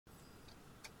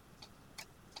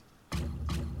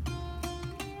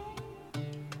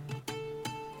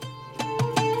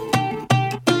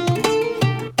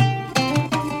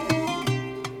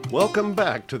Welcome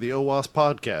back to the OWASP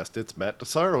podcast. It's Matt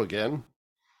Tesaro again.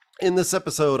 In this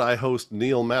episode, I host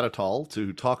Neil Matatal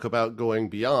to talk about going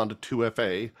beyond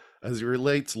 2FA as he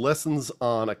relates lessons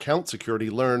on account security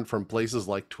learned from places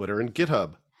like Twitter and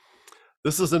GitHub.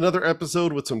 This is another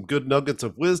episode with some good nuggets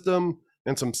of wisdom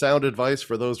and some sound advice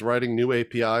for those writing new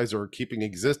APIs or keeping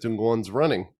existing ones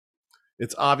running.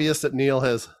 It's obvious that Neil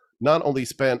has not only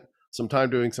spent some time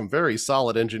doing some very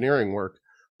solid engineering work,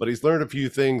 but he's learned a few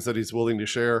things that he's willing to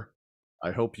share.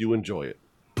 I hope you enjoy it.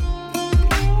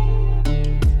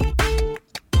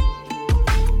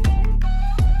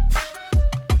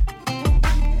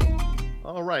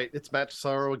 All right, it's Matt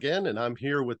Tesaro again, and I'm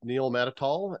here with Neil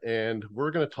Matatal, and we're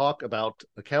going to talk about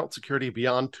account security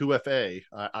beyond 2FA.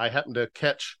 I happened to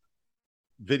catch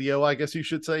video, I guess you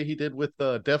should say, he did with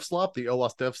DevSlop, the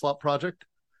OWASP DevSlop project.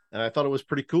 And I thought it was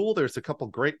pretty cool. There's a couple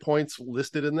great points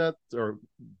listed in that or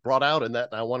brought out in that.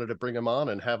 And I wanted to bring him on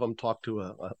and have him talk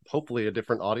to hopefully a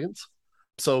different audience.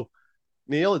 So,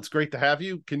 Neil, it's great to have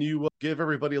you. Can you give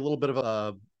everybody a little bit of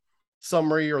a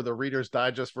summary or the Reader's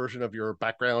Digest version of your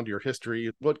background, your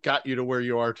history? What got you to where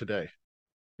you are today?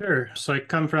 Sure. So I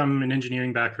come from an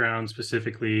engineering background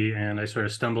specifically, and I sort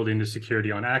of stumbled into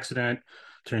security on accident.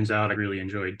 Turns out I really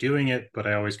enjoyed doing it, but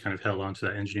I always kind of held on to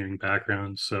that engineering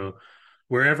background. So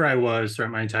wherever I was throughout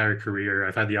my entire career,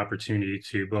 I've had the opportunity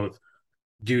to both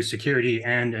do security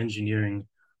and engineering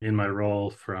in my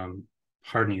role, from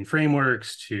hardening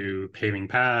frameworks to paving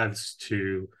paths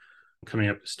to coming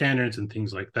up with standards and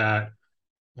things like that.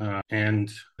 And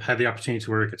had the opportunity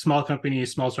to work at small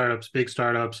companies, small startups, big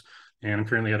startups, and I'm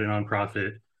currently at a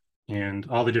nonprofit. And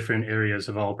all the different areas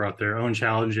have all brought their own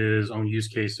challenges, own use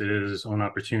cases, own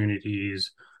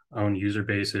opportunities, own user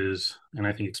bases. And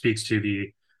I think it speaks to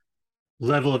the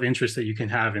level of interest that you can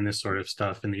have in this sort of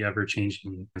stuff in the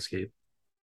ever-changing landscape.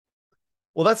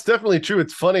 Well, that's definitely true.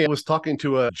 It's funny. I was talking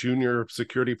to a junior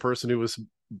security person who was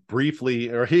briefly,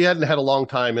 or he hadn't had a long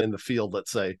time in the field, let's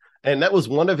say. And that was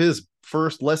one of his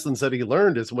first lessons that he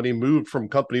learned is when he moved from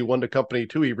company one to company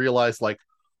two, he realized like,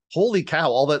 holy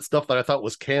cow, all that stuff that I thought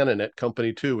was canon at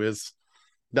company two is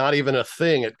not even a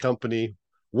thing at company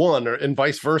one, and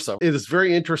vice versa. It is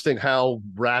very interesting how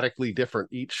radically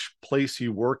different each place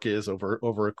you work is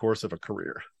over a course of a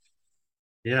career.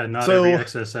 Yeah, not every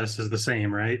XSS is the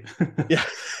same, right? Yeah,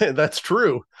 that's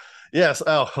true. Yes.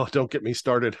 Oh, don't get me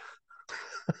started.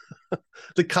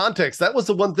 The context, that was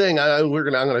the one thing I'm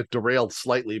going to derail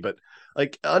slightly, but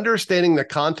like understanding the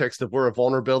context of where a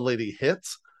vulnerability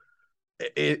hits,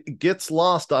 it gets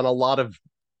lost on a lot of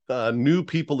new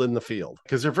people in the field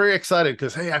because they're very excited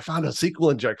because, hey, I found a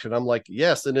SQL injection. I'm like,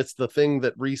 yes, and it's the thing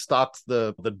that restocks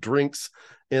the drinks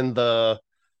in the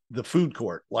food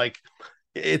court. Like,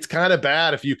 it's kind of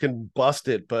bad if you can bust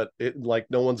it, but like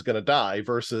no one's going to die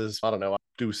versus, I don't know, I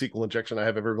do SQL injection, I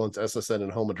have everyone's SSN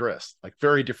and home address. Like,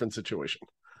 very different situation.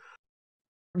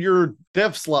 Your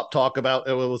DevSlop talk about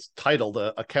it was titled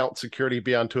Account Security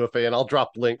Beyond 2FA, and I'll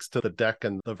drop links to the deck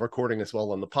and the recording as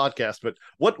well on the podcast. But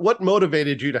what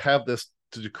motivated you to have this,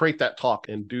 to create that talk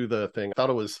and do the thing? I thought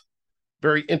it was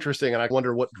very interesting, and I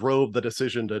wonder what drove the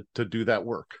decision to do that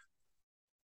work.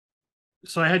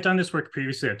 So I had done this work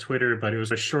previously at Twitter, but it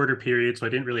was a shorter period, so I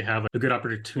didn't really have a good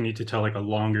opportunity to tell like a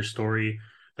longer story.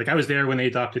 Like I was there when they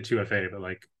adopted 2FA, but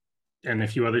like, and a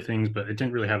few other things, but it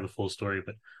didn't really have the full story.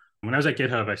 But when I was at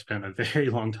GitHub, I spent a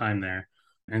very long time there.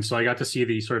 And so I got to see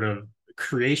the sort of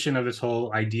creation of this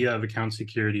whole idea of account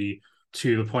security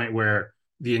to the point where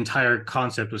the entire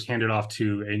concept was handed off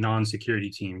to a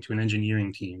non-security team, to an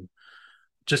engineering team.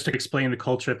 Just to explain the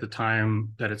culture at the time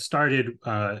that it started,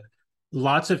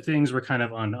 lots of things were kind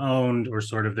of unowned, or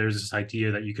sort of there's this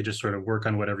idea that you could just sort of work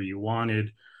on whatever you wanted.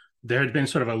 There had been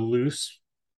sort of a loose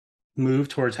move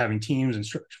towards having teams and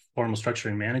formal structure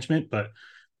and management, but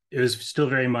it was still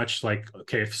very much like,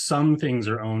 okay, if some things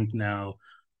are owned now,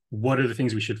 what are the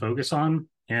things we should focus on?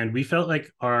 And we felt like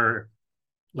our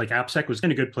AppSec was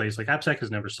in a good place. Like AppSec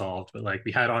has never solved, but like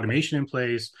we had automation in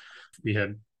place. We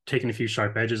had taken a few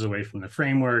sharp edges away from the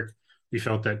framework. We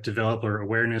felt that developer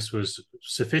awareness was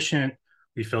sufficient.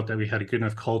 We felt that we had a good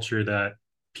enough culture that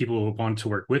people wanted to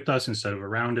work with us instead of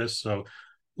around us. So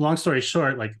long story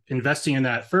short, like investing in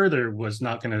that further was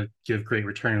not going to give great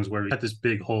returns, where we had this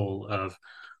big hole of,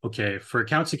 okay, for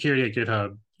account security at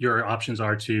GitHub, your options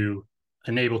are to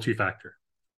enable two-factor.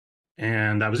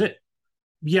 And that was it.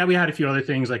 Yeah, we had a few other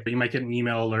things, like you might get an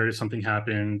email alert if something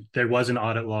happened. There was an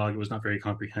audit log. It was not very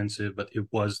comprehensive, but it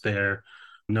was there.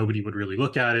 Nobody would really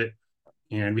look at it.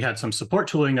 And we had some support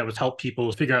tooling that would help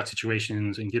people figure out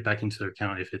situations and get back into their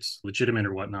account if it's legitimate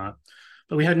or whatnot.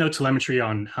 But we had no telemetry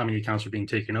on how many accounts were being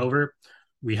taken over.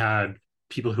 We had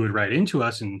people who would write into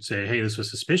us and say, hey, this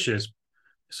was suspicious,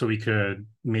 so we could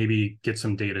maybe get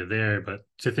some data there. But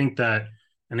to think that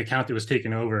an account that was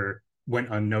taken over went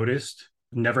unnoticed,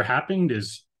 never happened,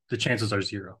 is the chances are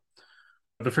zero.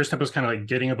 The first step was kind of like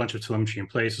getting a bunch of telemetry in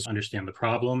place to understand the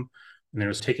problem. And then it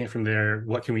was taking it from there.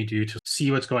 What can we do to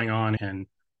see what's going on and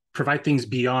provide things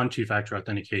beyond two-factor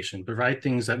authentication, provide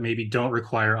things that maybe don't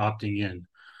require opting in?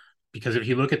 Because if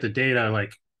you look at the data,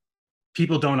 like,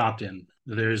 people don't opt in.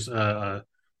 There's I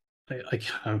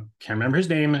can't remember his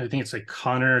name. I think it's like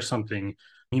Connor or something.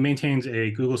 He maintains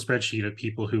a Google spreadsheet of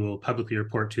people who will publicly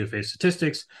report 2FA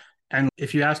statistics. And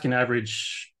if you ask an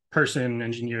average person,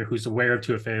 engineer who's aware of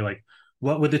 2FA, like,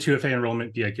 what would the 2FA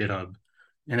enrollment be at GitHub?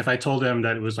 And if I told them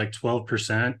that it was like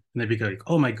 12%, and they'd be like,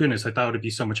 oh my goodness, I thought it would be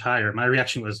so much higher. My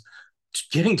reaction was,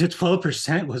 getting to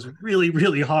 12% was really,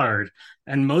 really hard.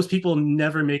 And most people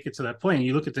never make it to that point.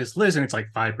 You look at this list and it's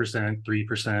like 5%,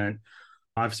 3%.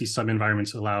 Obviously, some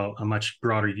environments allow a much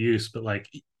broader use, but like,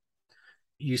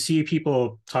 you see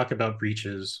people talk about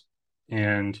breaches,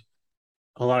 and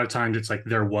a lot of times it's like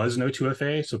there was no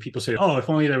 2FA. So people say, oh, if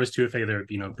only there was 2FA, there would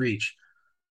be no breach.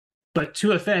 But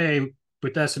 2FA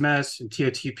with SMS and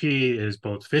TOTP is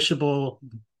both phishable.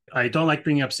 I don't like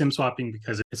bringing up SIM swapping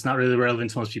because it's not really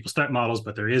relevant to most people's threat models,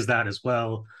 but there is that as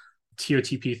well.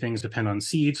 TOTP things depend on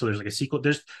seed. So there's like a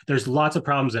SQL. There's lots of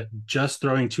problems that just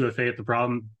throwing 2FA at the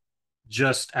problem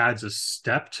just adds a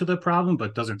step to the problem,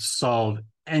 but doesn't solve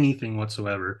anything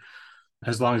whatsoever,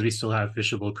 as long as we still have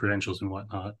phishable credentials and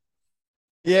whatnot.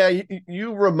 Yeah,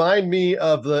 you remind me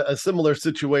of a similar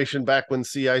situation back when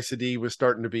CI/CD was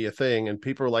starting to be a thing, and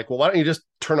people are like, well, why don't you just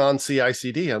turn on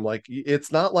CI/CD? I'm like,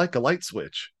 it's not like a light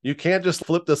switch. You can't just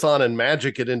flip this on and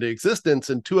magic it into existence.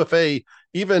 And 2FA,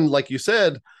 even like you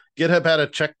said, GitHub had a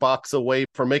checkbox away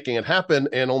from making it happen,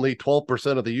 and only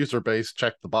 12% of the user base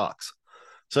checked the box.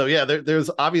 So yeah,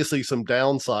 there's obviously some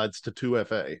downsides to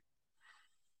 2FA.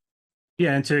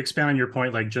 Yeah, and to expand on your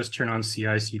point, like, just turn on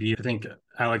CI/CD, I think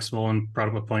Alex Mullen brought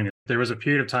up a point. There was a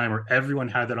period of time where everyone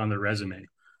had that on their resume.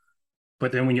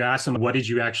 But then when you ask them, what did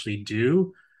you actually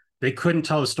do? They couldn't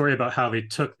tell a story about how they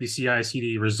took the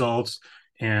CI/CD results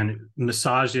and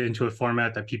massaged it into a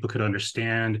format that people could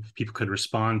understand, people could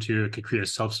respond to, it could create a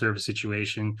self-service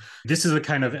situation. This is a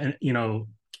kind of,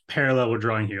 parallel we're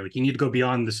drawing here. Like, you need to go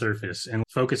beyond the surface and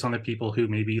focus on the people who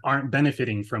maybe aren't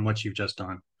benefiting from what you've just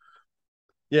done.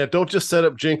 Yeah, don't just set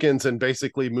up Jenkins and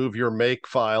basically move your make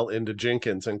file into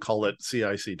Jenkins and call it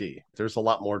CI/CD. There's a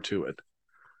lot more to it.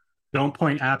 Don't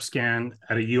point AppScan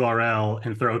at a URL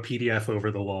and throw a PDF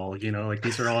over the wall. Like,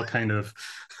 these are all kind of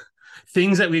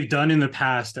things that we've done in the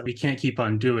past that we can't keep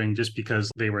on doing just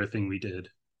because they were a thing we did.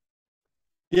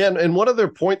 Yeah, and one other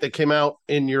point that came out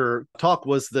in your talk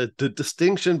was the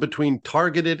distinction between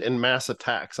targeted and mass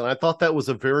attacks. And I thought that was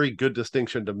a very good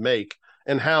distinction to make,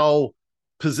 and how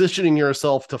positioning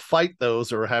yourself to fight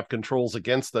those or have controls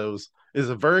against those is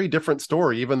a very different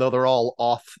story, even though they're all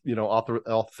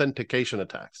authentication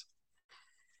attacks.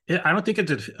 Yeah, I don't think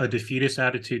it's a defeatist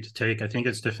attitude to take. I think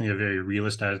it's definitely a very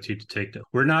realist attitude to take.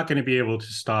 We're not going to be able to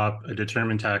stop a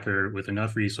determined attacker with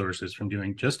enough resources from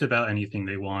doing just about anything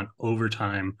they want over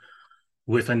time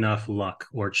with enough luck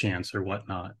or chance or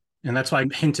whatnot. And that's why I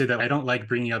hinted that I don't like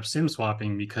bringing up SIM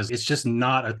swapping, because it's just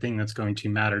not a thing that's going to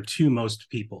matter to most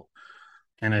people.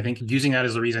 And I think using that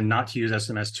as a reason not to use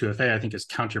SMS 2FA, I think, is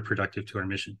counterproductive to our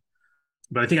mission.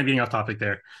 But I think I'm getting off topic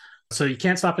there. So you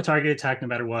can't stop a target attack no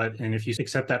matter what. And if you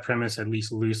accept that premise, at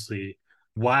least loosely,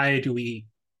 why do we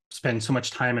spend so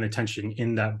much time and attention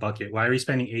in that bucket? Why are we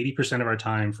spending 80% of our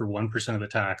time for 1% of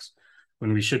attacks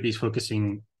when we should be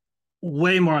focusing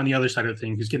way more on the other side of the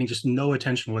thing, who's getting just no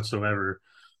attention whatsoever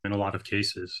in a lot of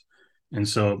cases? And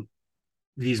so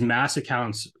these mass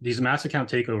account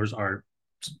takeovers are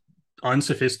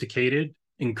unsophisticated,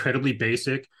 incredibly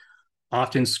basic,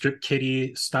 often script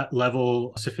kiddie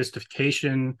level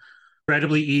sophistication,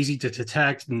 incredibly easy to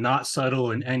detect, not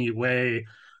subtle in any way,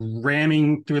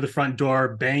 ramming through the front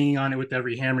door, banging on it with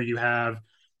every hammer you have.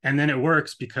 And then it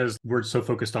works because we're so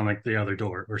focused on like the other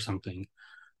door or something.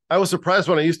 I was surprised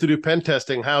when I used to do pen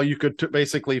testing how you could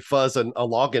basically fuzz a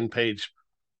login page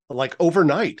like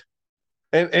overnight.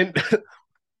 And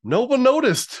no one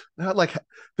noticed. Like,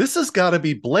 this has got to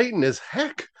be blatant as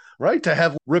heck, right? To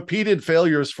have repeated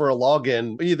failures for a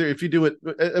login. Either if you do it,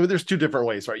 there's two different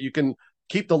ways, right? You can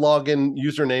keep the login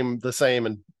username the same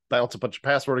and bounce a bunch of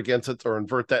password against it, or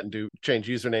invert that and do change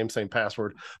username, same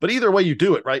password. But either way you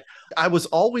do it, right? I was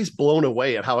always blown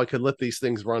away at how I could let these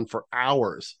things run for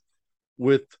hours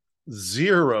with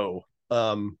zero.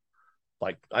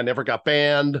 Like, I never got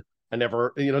banned. I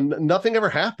never, nothing ever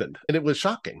happened. And it was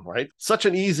shocking, right? Such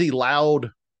an easy, loud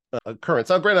occurrence.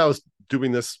 Now, granted, I was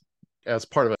doing this as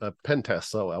part of a pen test,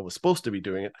 so I was supposed to be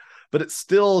doing it, but it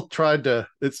still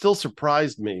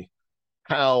surprised me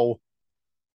how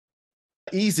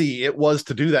easy it was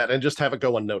to do that and just have it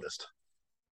go unnoticed.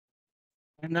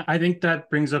 And I think that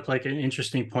brings up like an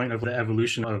interesting point of the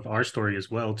evolution of our story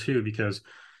as well, too, because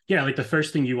yeah, like the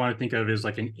first thing you want to think of is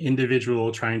like an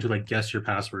individual trying to like guess your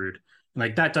password. And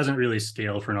like that doesn't really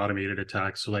scale for an automated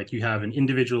attack. So like you have an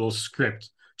individual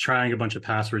script trying a bunch of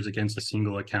passwords against a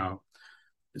single account.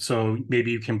 So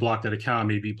maybe you can block that account,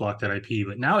 maybe block that IP.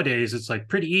 But nowadays it's like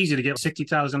pretty easy to get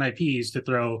 60,000 IPs to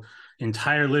throw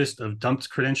entire list of dumped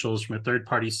credentials from a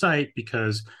third-party site,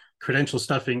 because credential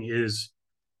stuffing is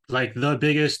like the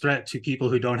biggest threat to people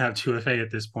who don't have 2FA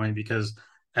at this point, because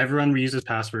everyone reuses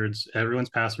passwords, everyone's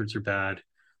passwords are bad,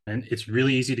 and it's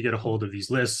really easy to get a hold of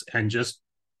these lists and just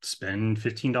spend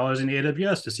 $15 in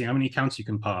AWS to see how many accounts you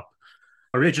can pop.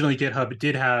 Originally, GitHub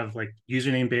did have like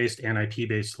username-based and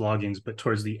IP-based logins, but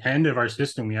towards the end of our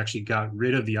system, we actually got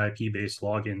rid of the IP-based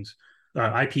logins,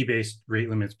 IP-based rate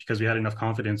limits, because we had enough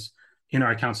confidence in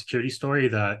our account security story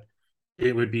that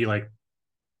it would be like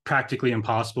practically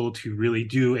impossible to really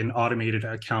do an automated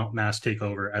account mass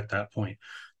takeover at that point.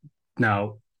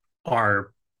 Now,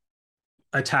 are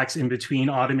attacks in between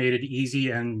automated,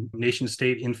 easy, and nation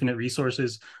state infinite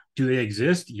resources, do they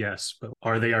exist? Yes, but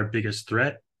are they our biggest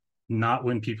threat? Not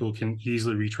when people can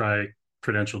easily retry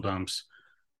credential dumps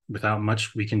without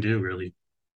much we can do, really.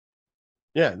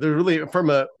 Yeah, there's really,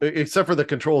 except for the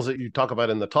controls that you talk about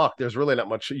in the talk, there's really not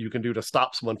much you can do to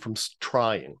stop someone from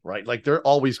trying, right? Like they're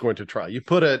always going to try. You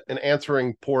put an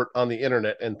answering port on the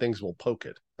internet and things will poke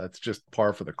it. That's just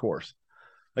par for the course.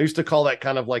 I used to call that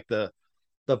kind of like the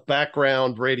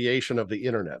background radiation of the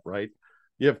internet, right?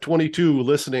 You have 22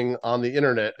 listening on the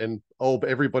internet, and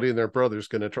everybody and their brother's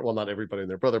going to well, not everybody and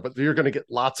their brother, but you're going to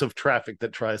get lots of traffic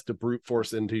that tries to brute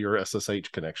force into your SSH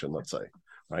connection, let's say,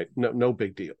 right? No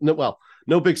big deal.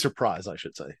 No big surprise, I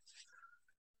should say.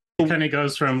 It kind of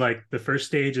goes from like the first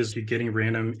stage is you getting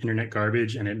random internet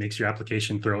garbage, and it makes your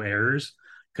application throw errors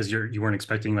because you weren't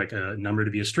expecting like a number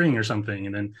to be a string or something.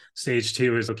 And then stage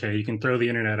 2 is, okay, you can throw the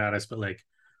internet at us, but like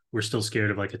we're still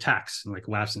scared of like attacks and like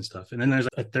WAFs and stuff. And then there's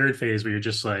a third phase where you're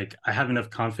just like, I have enough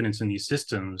confidence in these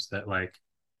systems that like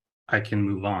I can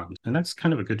move on. And that's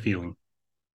kind of a good feeling.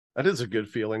 That is a good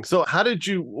feeling. So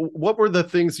what were the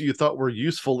things you thought were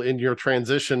useful in your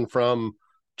transition from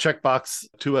checkbox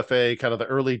 2FA, kind of the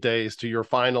early days, to your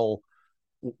final,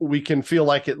 we can feel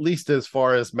like, at least as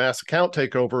far as mass account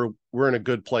takeover, we're in a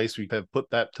good place. We have put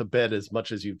that to bed as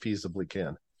much as you feasibly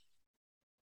can.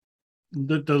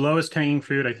 The lowest hanging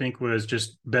fruit, I think, was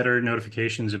just better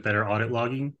notifications and better audit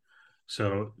logging.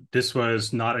 So this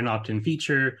was not an opt-in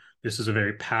feature. This is a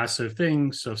very passive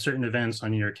thing. So if certain events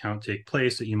on your account take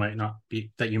place that you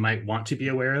might want to be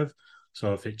aware of.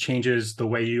 So if it changes the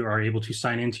way you are able to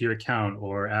sign into your account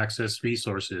or access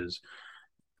resources,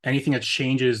 anything that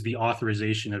changes the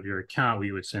authorization of your account,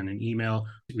 we would send an email.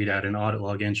 We'd add an audit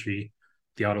log entry.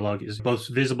 The audit log is both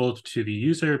visible to the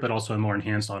user, but also a more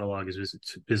enhanced audit log is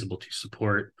visible to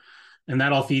support. And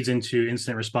that all feeds into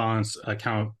incident response,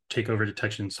 account takeover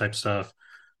detection type stuff.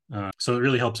 So it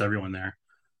really helps everyone there.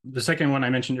 The second one I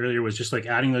mentioned earlier was just like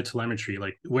adding the telemetry,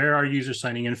 like where are users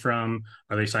signing in from?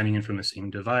 Are they signing in from the same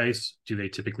device? Do they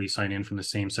typically sign in from the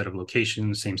same set of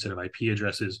locations, same set of IP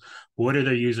addresses? What are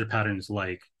their user patterns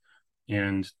like?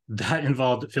 And that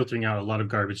involved filtering out a lot of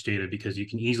garbage data, because you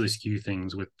can easily skew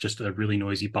things with just a really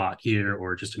noisy bot here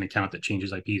or just an account that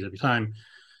changes IPs every time.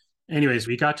 Anyways,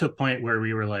 we got to a point where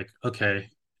we were like, okay,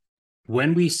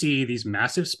 when we see these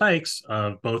massive spikes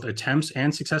of both attempts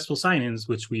and successful sign-ins,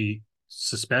 which we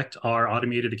suspect are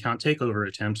automated account takeover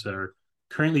attempts that are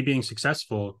currently being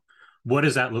successful, what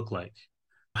does that look like?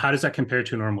 How does that compare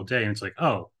to a normal day? And it's like,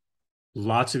 oh,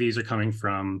 lots of these are coming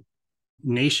from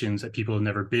nations that people have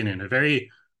never been in. A very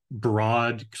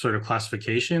broad sort of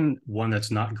classification, one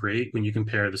that's not great when you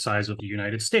compare the size of the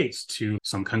United States to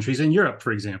some countries in Europe,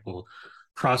 for example.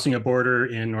 Crossing a border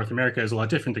in North America is a lot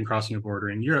different than crossing a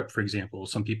border in Europe, for example.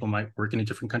 Some people might work in a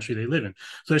different country they live in.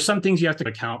 So there's some things you have to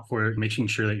account for, making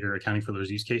sure that you're accounting for those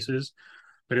use cases.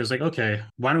 But it was like, okay,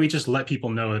 why don't we just let people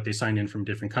know that they signed in from a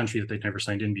different country that they've never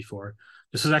signed in before?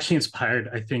 This was actually inspired,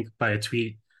 I think, by a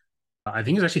tweet. I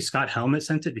think it was actually Scott Helm that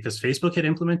sent it, because Facebook had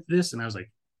implemented this. And I was like,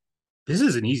 this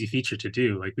is an easy feature to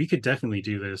do. Like, we could definitely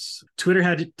do this. Twitter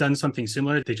had done something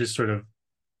similar. They just sort of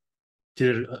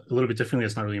did it a little bit differently.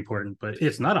 It's not really important, but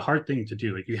it's not a hard thing to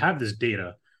do. Like, you have this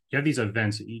data, you have these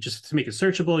events, you just have to make it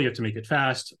searchable, you have to make it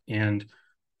fast. And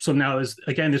so now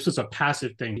this was a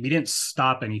passive thing. We didn't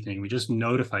stop anything. We just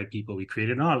notified people. We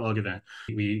created an audit log event.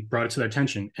 We brought it to their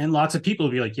attention. And lots of people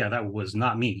would be like, yeah, that was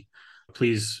not me.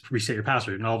 please reset your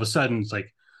password. And all of a sudden, it's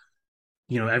like,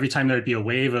 every time there'd be a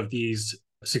wave of these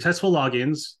successful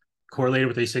logins correlated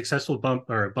with a successful bump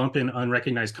or a bump in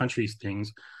unrecognized countries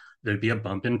things, there'd be a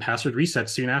bump in password resets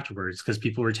soon afterwards because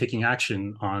people were taking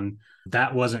action on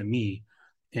that wasn't me.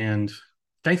 And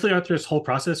thankfully, after this whole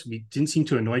process, we didn't seem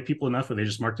to annoy people enough where they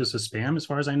just marked us as spam, as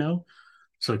far as I know.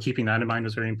 So keeping that in mind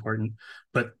was very important.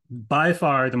 But by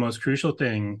far the most crucial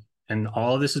thing, and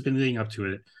all of this has been leading up to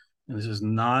it, and this is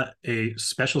not a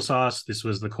special sauce. This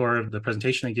was the core of the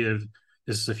presentation I give.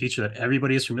 This is a feature that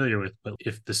everybody is familiar with. But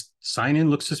if the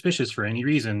sign-in looks suspicious for any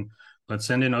reason, let's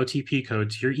send an OTP code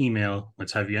to your email.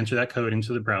 Let's have you enter that code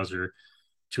into the browser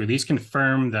to at least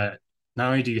confirm that not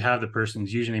only do you have the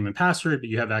person's username and password, but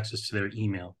you have access to their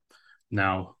email.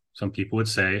 Now, some people would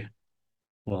say,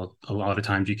 well, a lot of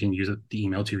times you can use the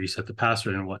email to reset the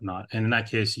password and whatnot. And in that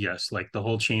case, yes, like the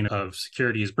whole chain of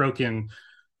security is broken.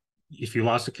 If you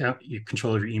lost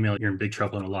control of your email, you're in big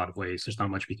trouble in a lot of ways. There's not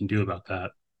much we can do about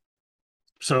that.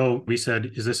 So we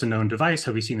said, is this a known device?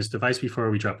 Have we seen this device before?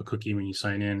 We drop a cookie when you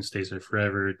sign in, it stays there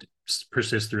forever, it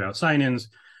persists throughout sign-ins.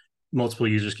 Multiple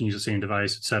users can use the same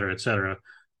device, et cetera, et cetera.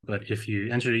 But if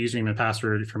you enter a username and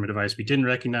password from a device we didn't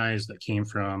recognize that came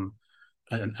from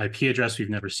an IP address we've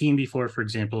never seen before, for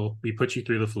example, we put you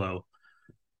through the flow.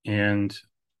 And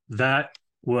that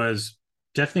was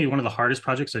definitely one of the hardest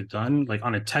projects I've done. Like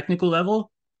on a technical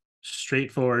level,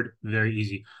 straightforward, very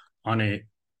easy. On a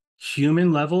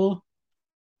human level,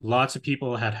 lots of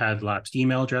people had lapsed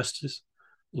email addresses.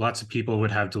 Lots of people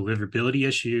would have deliverability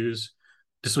issues.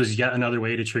 This was yet another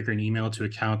way to trigger an email to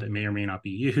account that may or may not be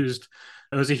used.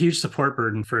 It was a huge support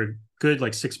burden for a good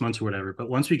like 6 months or whatever. But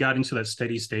once we got into that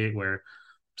steady state where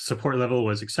support level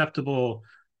was acceptable,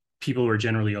 people were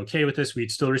generally okay with this.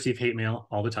 We'd still receive hate mail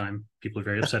all the time. People are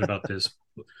very upset about this.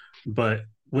 But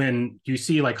when you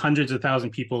see like hundreds of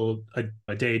thousand people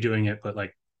a day doing it, but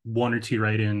like one or two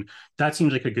right in, that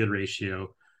seems like a good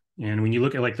ratio. And when you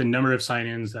look at like the number of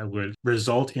sign-ins that would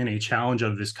result in a challenge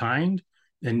of this kind,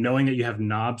 and knowing that you have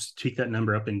knobs to tweak that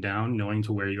number up and down, knowing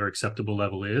to where your acceptable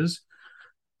level is,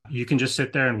 you can just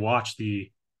sit there and watch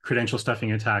the credential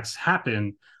stuffing attacks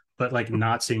happen, but like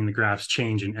not seeing the graphs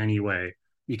change in any way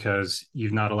because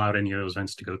you've not allowed any of those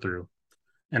events to go through.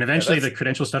 And eventually the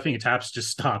credential stuffing attacks just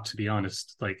stopped, to be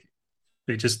honest. Like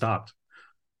they just stopped.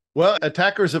 Well,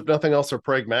 attackers, if nothing else, are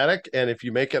pragmatic. And if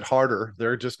you make it harder,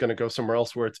 they're just going to go somewhere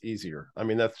else where it's easier. I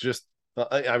mean, that's just,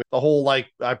 I mean, the whole,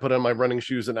 like, I put on my running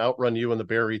shoes and outrun you and the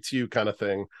bear eats you kind of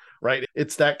thing, right?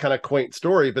 It's that kind of quaint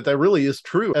story, but that really is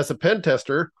true. As a pen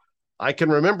tester, I can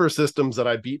remember systems that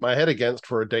I beat my head against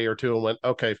for a day or two and went,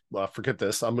 okay, well, forget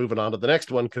this. I'm moving on to the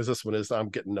next one because this one is, I'm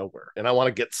getting nowhere and I want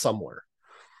to get somewhere.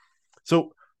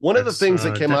 So one of the things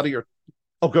that came out of your,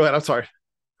 oh, go ahead. I'm sorry.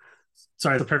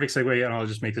 Sorry, the perfect segue, and I'll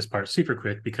just make this part super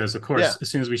quick because, of course, as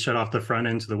soon as we shut off the front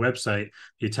end to the website,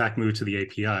 the attack moved to the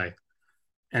API.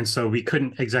 And so we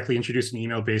couldn't exactly introduce an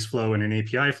email-based flow and an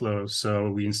API flow,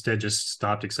 so we instead just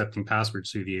stopped accepting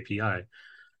passwords through the API.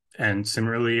 And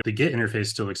similarly, the Git interface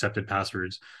still accepted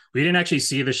passwords. We didn't actually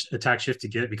see this attack shift to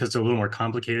Git because it's a little more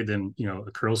complicated than,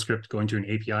 a curl script going to an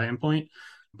API endpoint,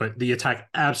 but the attack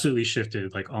absolutely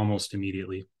shifted like almost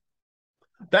immediately.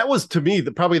 That was, to me,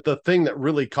 probably the thing that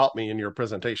really caught me in your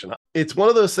presentation. It's one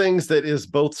of those things that is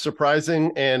both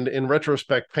surprising and, in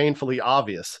retrospect, painfully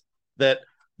obvious, that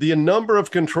the number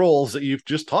of controls that you've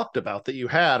just talked about that you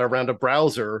had around a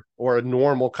browser or a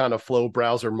normal kind of flow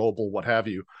browser, mobile, what have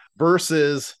you,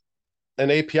 versus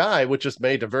an API, which is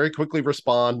made to very quickly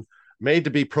respond, made to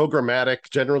be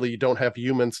programmatic. Generally, you don't have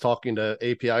humans talking to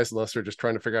APIs unless they're just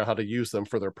trying to figure out how to use them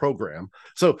for their program.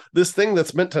 So this thing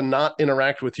that's meant to not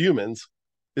interact with humans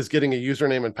is getting a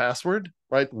username and password,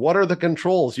 right? What are the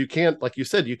controls? You can't, like you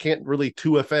said, you can't really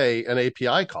 2FA an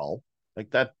API call. Like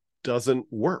that doesn't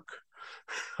work.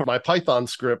 My Python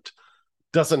script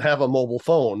doesn't have a mobile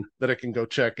phone that it can go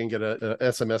check and get a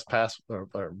SMS pass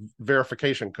or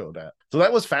verification code at. So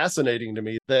that was fascinating to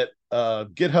me that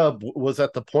GitHub was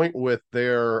at the point with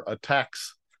their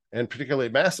attacks, and particularly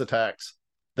mass attacks,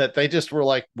 that they just were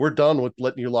like, we're done with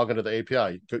letting you log into the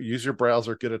API. Go use your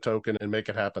browser, get a token, and make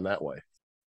it happen that way.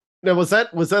 Now, was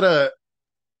that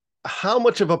how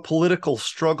much of a political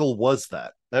struggle was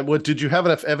that? And did you have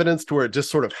enough evidence to where it just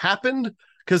sort of happened?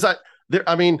 Because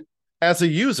I mean, as a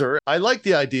user, I like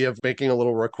the idea of making a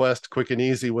little request quick and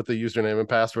easy with the username and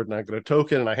password, and I get a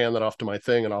token and I hand that off to my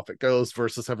thing and off it goes,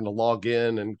 versus having to log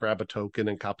in and grab a token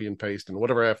and copy and paste and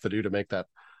whatever I have to do to make that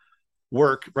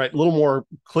work, right? A little more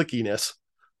clickiness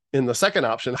in the second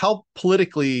option. How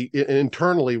politically,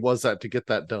 internally was that to get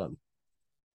that done?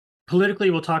 Politically,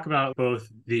 we'll talk about both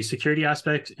the security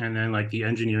aspect and then like the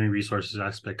engineering resources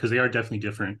aspect, because they are definitely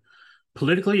different.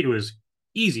 Politically, it was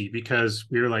easy because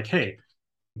we were like, hey,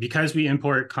 because we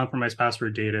import compromised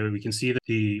password data, we can see that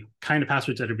the kind of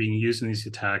passwords that are being used in these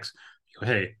attacks.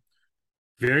 Hey,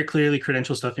 very clearly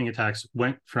credential stuffing attacks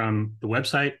went from the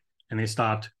website and they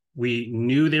stopped. We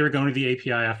knew they were going to the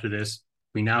API after this.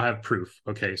 We now have proof.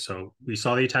 Okay, so we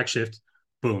saw the attack shift.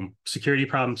 Boom, security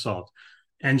problem solved.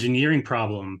 Engineering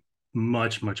problem,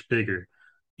 much, much bigger.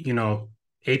 You know,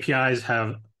 APIs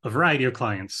have a variety of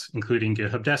clients, including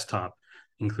GitHub Desktop,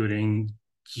 including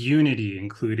Unity,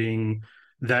 including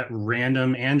that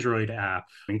random Android app,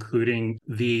 including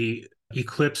the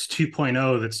Eclipse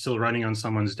 2.0 that's still running on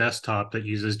someone's desktop that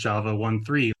uses Java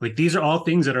 1.3. Like these are all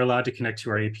things that are allowed to connect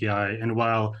to our API. And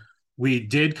while we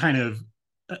did kind of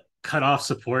cut off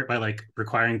support by like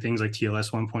requiring things like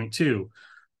TLS 1.2,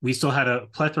 we still had a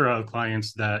plethora of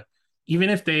clients that, even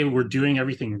if they were doing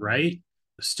everything right,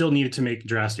 still needed to make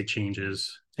drastic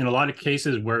changes. In a lot of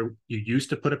cases where you used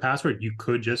to put a password, you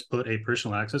could just put a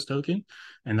personal access token,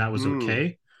 and that was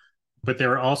okay. But there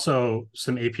were also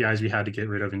some APIs we had to get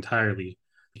rid of entirely.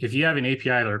 If you have an API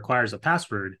that requires a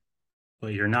password,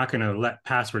 but you're not going to let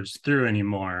passwords through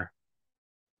anymore,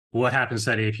 what happens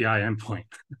to that API endpoint?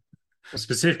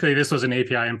 Specifically, this was an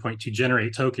API endpoint to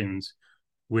generate tokens,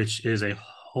 which is a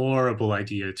horrible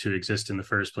idea to exist in the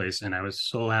first place. And I was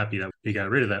so happy that we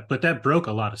got rid of that. But that broke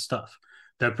a lot of stuff.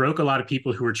 That broke a lot of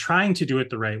people who were trying to do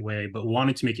it the right way, but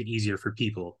wanted to make it easier for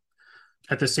people.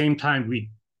 At the same time,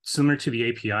 we, similar to the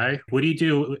API, what do you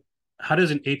do? How does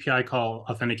an API call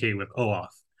authenticate with OAuth?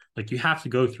 Like you have to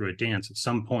go through a dance at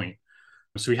some point.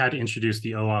 So we had to introduce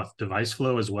the OAuth device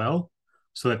flow as well,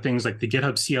 so that things like the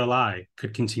GitHub CLI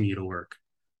could continue to work.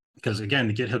 Because again,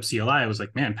 the GitHub CLI was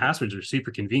like, man, passwords are super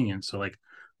convenient. So like,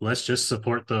 let's just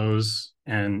support those.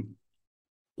 And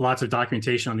lots of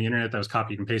documentation on the internet that was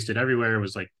copied and pasted everywhere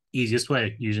was like easiest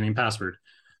way, username, password.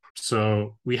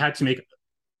 So we had to make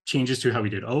changes to how we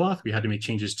did OAuth. We had to make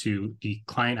changes to the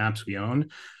client apps we own.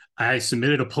 I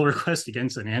submitted a pull request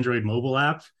against an Android mobile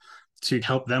app to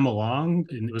help them along,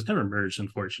 and it was never merged,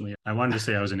 unfortunately. I wanted to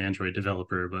say I was an Android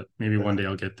developer, but maybe one day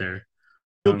I'll get there.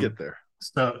 You'll get there.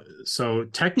 So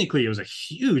technically, it was a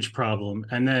huge problem,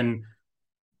 and then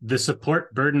the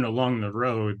support burden along the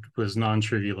road was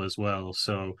non-trivial as well.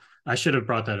 So I should have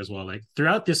brought that as well. Like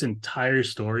throughout this entire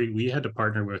story, we had to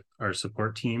partner with our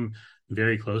support team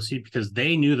very closely because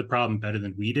they knew the problem better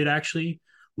than we did, actually.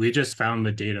 We just found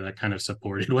the data that kind of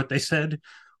supported what they said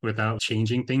without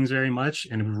changing things very much.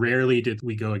 And rarely did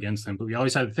we go against them. But we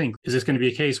always had to think, is this going to be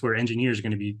a case where engineers are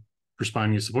going to be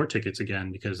responding to support tickets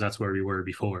again? Because that's where we were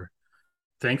before.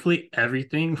 Thankfully,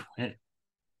 everything went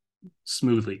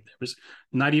smoothly. There was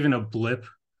not even a blip.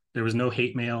 There was no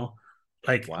hate mail.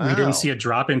 Like we didn't see a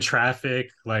drop in traffic.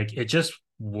 Like it just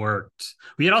worked.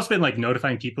 We had also been like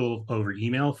notifying people over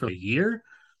email for a year,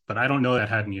 but I don't know that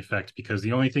had any effect because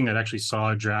the only thing that actually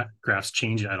saw graphs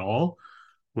change at all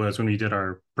was when we did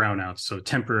our brownouts. So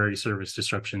temporary service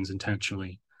disruptions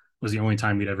intentionally was the only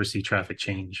time we'd ever see traffic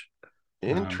change.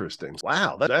 Interesting.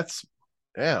 Wow. That's,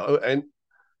 yeah. And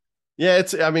yeah,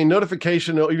 it's, I mean,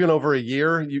 notification, even over a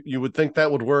year, you would think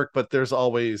that would work, but there's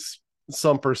always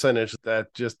some percentage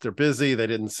that just they're busy, they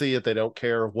didn't see it, they don't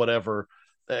care, whatever.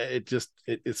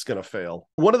 It's going to fail.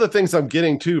 One of the things I'm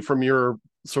getting to from your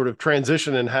sort of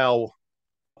transition and how,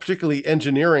 particularly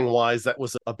engineering wise, that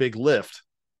was a big lift,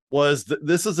 was that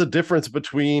this is a difference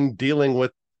between dealing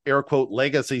with air quote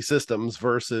legacy systems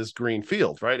versus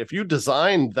greenfield, right? If you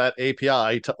designed that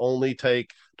API to only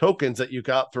take tokens that you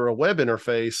got through a web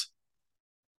interface,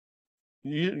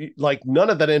 you like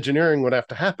none of that engineering would have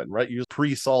to happen, right? You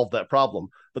pre-solved that problem.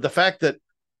 But the fact that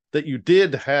you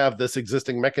did have this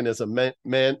existing mechanism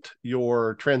meant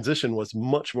your transition was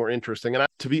much more interesting. And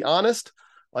to be honest,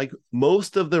 like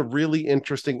most of the really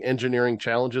interesting engineering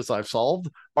challenges I've solved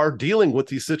are dealing with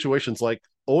these situations like,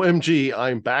 OMG,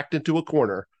 I'm backed into a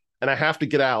corner and I have to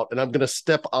get out and I'm going to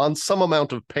step on some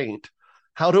amount of paint.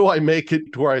 How do I make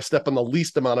it to where I step on the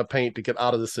least amount of paint to get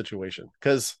out of this situation?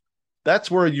 Because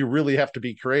that's where you really have to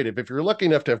be creative. If you're lucky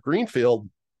enough to have greenfield,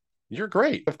 you're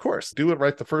great. Of course, do it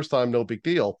right the first time, no big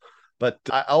deal. But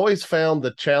I always found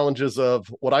the challenges of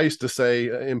what I used to say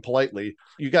impolitely,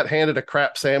 you got handed a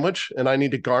crap sandwich and I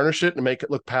need to garnish it and make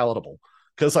it look palatable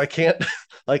because I can't,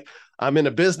 like, I'm in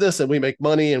a business and we make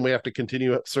money and we have to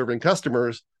continue serving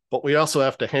customers, but we also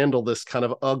have to handle this kind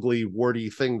of ugly, wordy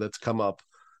thing that's come up.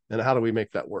 And how do we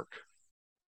make that work?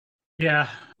 Yeah,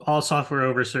 all software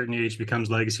over a certain age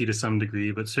becomes legacy to some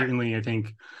degree, but certainly I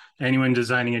think anyone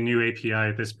designing a new API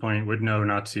at this point would know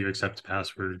not to accept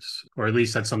passwords, or at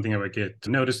least that's something I would get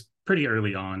noticed pretty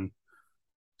early on.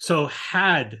 So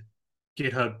had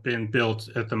GitHub been built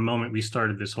at the moment we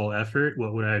started this whole effort,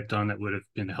 what would I have done that would have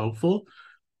been helpful?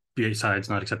 Besides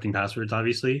not accepting passwords,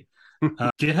 obviously.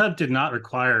 GitHub did not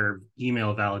require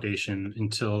email validation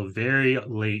until very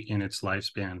late in its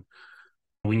lifespan.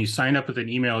 When you sign up with an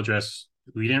email address,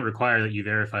 we didn't require that you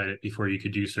verified it before you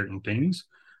could do certain things.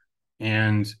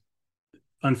 And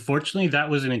unfortunately, that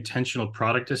was an intentional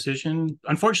product decision.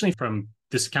 Unfortunately, from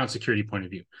this account security point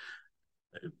of view.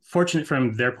 Fortunate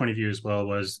from their point of view as well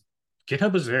was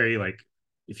GitHub was very like,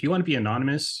 if you want to be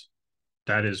anonymous,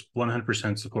 that is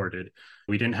 100% supported.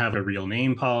 We didn't have a real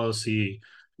name policy.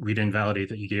 We didn't validate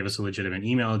that you gave us a legitimate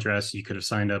email address. You could have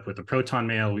signed up with a Proton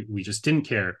mail. We just didn't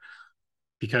care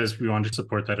because we wanted to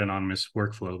support that anonymous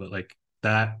workflow. But like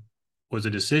that was a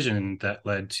decision that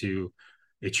led to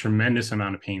a tremendous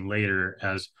amount of pain later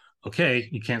as, okay,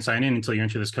 you can't sign in until you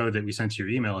enter this code that we sent to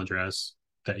your email address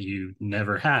that you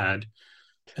never had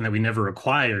and that we never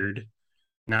required.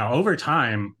 Now, over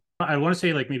time, I want to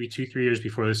say like maybe 2-3 years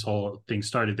before this whole thing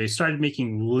started, they started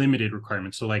making limited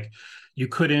requirements. So like you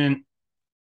couldn't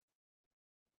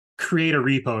create a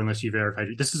repo unless you verified.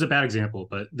 This is a bad example,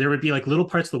 but there would be like little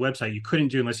parts of the website you couldn't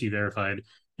do unless you verified.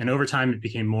 And over time, it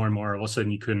became more and more. All of a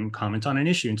sudden, you couldn't comment on an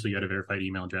issue until you had a verified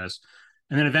email address.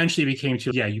 And then eventually it became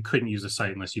to, yeah, you couldn't use the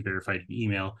site unless you verified an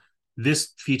email.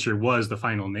 This feature was the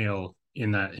final nail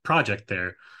in that project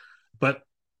there. But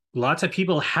lots of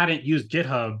people hadn't used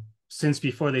GitHub since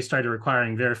before they started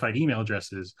requiring verified email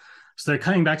addresses. So they're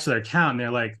coming back to their account and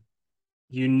they're like,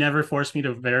 you never forced me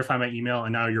to verify my email,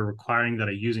 and now you're requiring that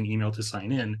I use an email to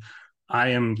sign in.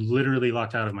 I am literally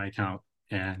locked out of my account.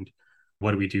 And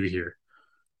what do we do here?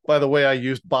 By the way, I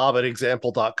used Bob at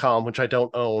example.com, which I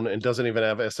don't own and doesn't even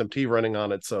have SMT running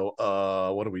on it. So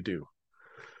what do we do?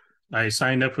 I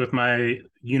signed up with my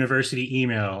university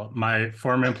email. My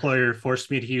former employer forced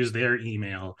me to use their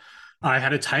email. I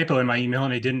had a typo in my email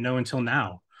and I didn't know until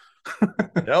now.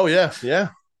 Oh, yeah. Yeah.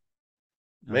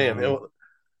 Man,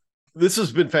 this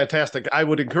has been fantastic. I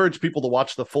would encourage people to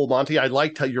watch the full Monty. I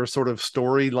liked how your sort of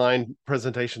storyline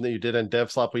presentation that you did in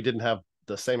DevSlop. We didn't have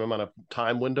the same amount of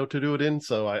time window to do it in.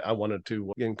 So I wanted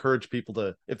to encourage people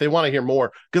to, if they want to hear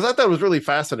more, because I thought it was really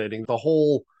fascinating. The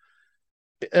whole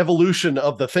evolution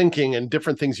of the thinking and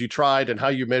different things you tried and how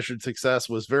you measured success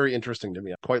was very interesting to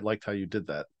me. I quite liked how you did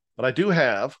that. But I do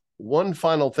have one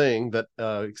final thing that,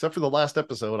 except for the last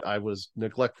episode, I was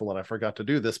neglectful and I forgot to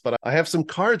do this, but I have some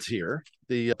cards here,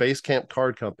 the Basecamp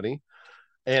Card Company,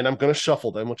 and I'm going to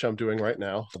shuffle them, which I'm doing right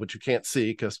now, which you can't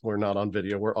see because we're not on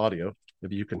video, we're audio.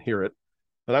 Maybe you can hear it.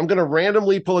 But I'm going to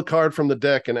randomly pull a card from the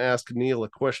deck and ask Neil a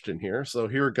question here. So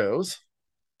here it goes.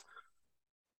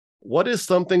 What is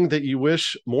something that you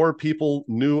wish more people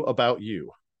knew about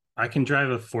you? I can drive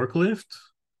a forklift.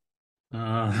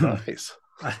 Nice.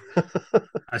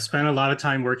 I spent a lot of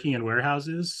time working in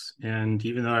warehouses, and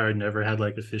even though I never had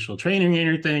like official training or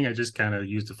anything, I just kind of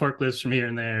used the forklifts from here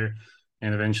and there,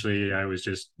 and eventually I was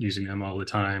just using them all the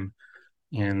time.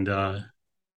 And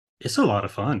it's a lot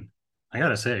of fun, I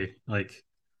gotta say. Like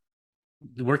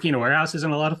working in a warehouse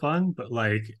isn't a lot of fun, but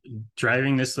like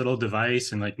driving this little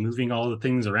device and like moving all the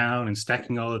things around and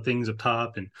stacking all the things up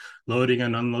top and loading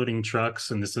and unloading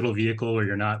trucks in this little vehicle where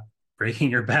you're not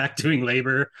breaking your back doing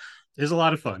labor is a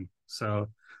lot of fun. So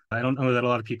I don't know that a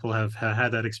lot of people have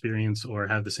had that experience or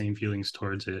have the same feelings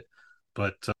towards it,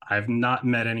 but I've not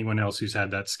met anyone else who's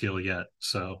had that skill yet.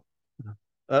 So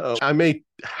I may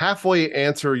halfway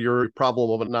answer your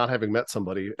problem of not having met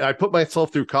somebody. I put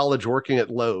myself through college working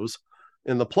at Lowe's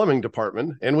in the plumbing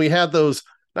department, and we had those,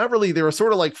 not really, they were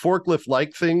sort of like forklift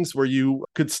like things where you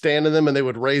could stand in them and they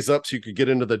would raise up so you could get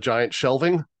into the giant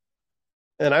shelving.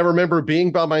 And I remember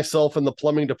being by myself in the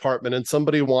plumbing department and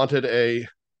somebody wanted a,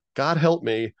 God help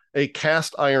me, a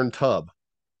cast iron tub,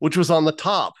 which was on the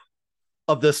top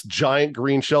of this giant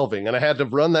green shelving. And I had to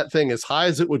run that thing as high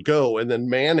as it would go and then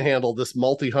manhandle this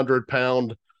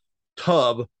multi-100-pound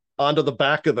tub onto the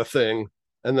back of the thing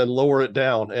and then lower it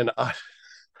down. And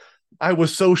I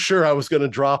was so sure I was going to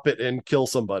drop it and kill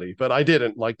somebody, but I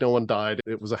didn't. Like, no one died.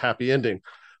 It was a happy ending.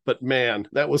 But man,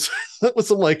 that was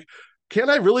some like, can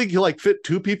I really like fit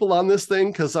 2 people on this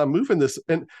thing? Because I'm moving this.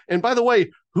 And by the way,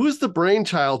 who's the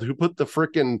brainchild who put the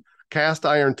frickin' cast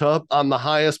iron tub on the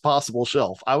highest possible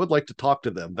shelf? I would like to talk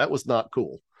to them. That was not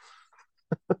cool.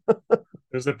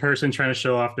 There's a person trying to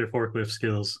show off their forklift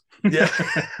skills. Yeah.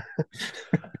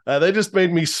 They just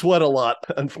made me sweat a lot,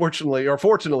 unfortunately, or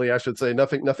fortunately, I should say.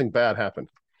 Nothing bad happened.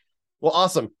 Well,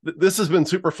 awesome. This has been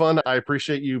super fun. I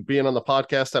appreciate you being on the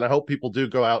podcast, and I hope people do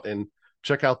go out and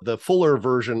check out the fuller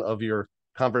version of your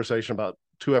conversation about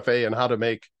 2FA and how to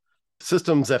make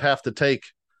systems that have to take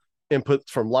input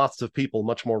from lots of people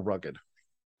much more rugged.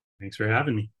 Thanks for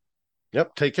having me.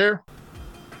 Yep. Take care.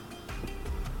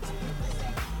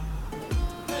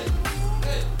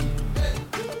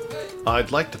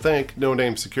 I'd like to thank No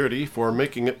Name Security for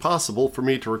making it possible for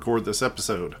me to record this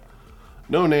episode.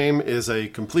 No Name is a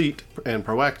complete and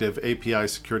proactive API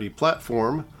security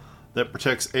platform that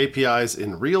protects APIs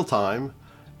in real time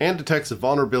and detects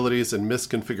vulnerabilities and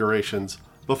misconfigurations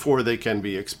before they can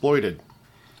be exploited.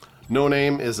 No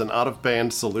Name is an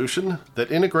out-of-band solution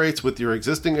that integrates with your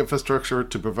existing infrastructure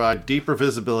to provide deeper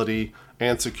visibility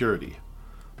and security.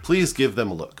 Please give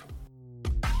them a look.